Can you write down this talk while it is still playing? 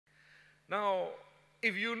Now,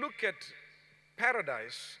 if you look at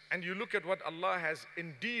paradise and you look at what Allah has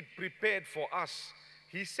indeed prepared for us,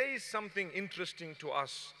 He says something interesting to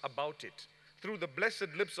us about it through the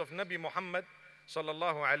blessed lips of Nabi Muhammad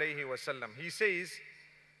sallallahu alayhi wasallam. He says,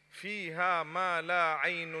 فيها ما لا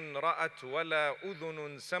عين رأت ولا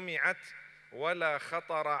أذن سمعت ولا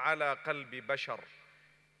خطر على قلب بشر.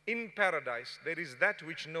 In paradise, there is that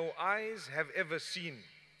which no eyes have ever seen.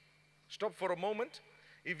 Stop for a moment.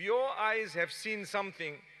 If your eyes have seen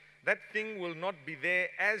something, that thing will not be there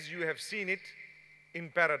as you have seen it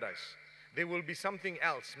in paradise. There will be something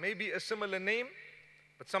else, maybe a similar name,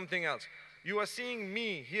 but something else. You are seeing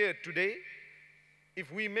me here today.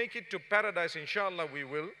 If we make it to paradise, inshallah we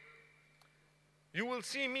will. You will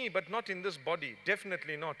see me, but not in this body.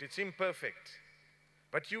 Definitely not. It's imperfect.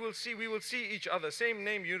 But you will see, we will see each other. Same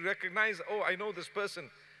name, you recognize, oh, I know this person.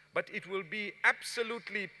 But it will be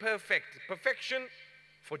absolutely perfect. Perfection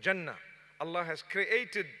for Jannah. Allah has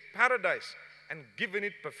created paradise and given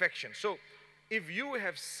it perfection. So, if you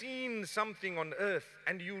have seen something on earth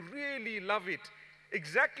and you really love it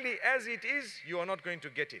exactly as it is, you are not going to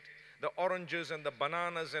get it. The oranges and the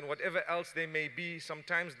bananas and whatever else they may be,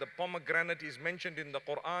 sometimes the pomegranate is mentioned in the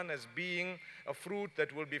Quran as being a fruit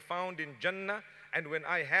that will be found in Jannah. And when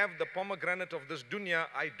I have the pomegranate of this dunya,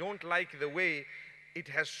 I don't like the way it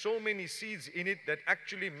has so many seeds in it that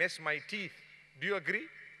actually mess my teeth. Do you agree?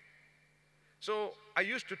 So I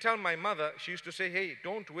used to tell my mother, she used to say, hey,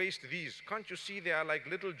 don't waste these. Can't you see they are like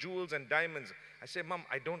little jewels and diamonds? I say, Mom,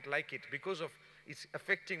 I don't like it because of it's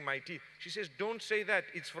affecting my teeth. She says, don't say that,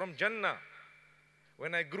 it's from Jannah.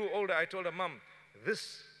 When I grew older, I told her, Mom,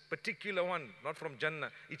 this particular one, not from Jannah,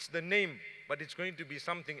 it's the name, but it's going to be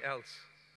something else.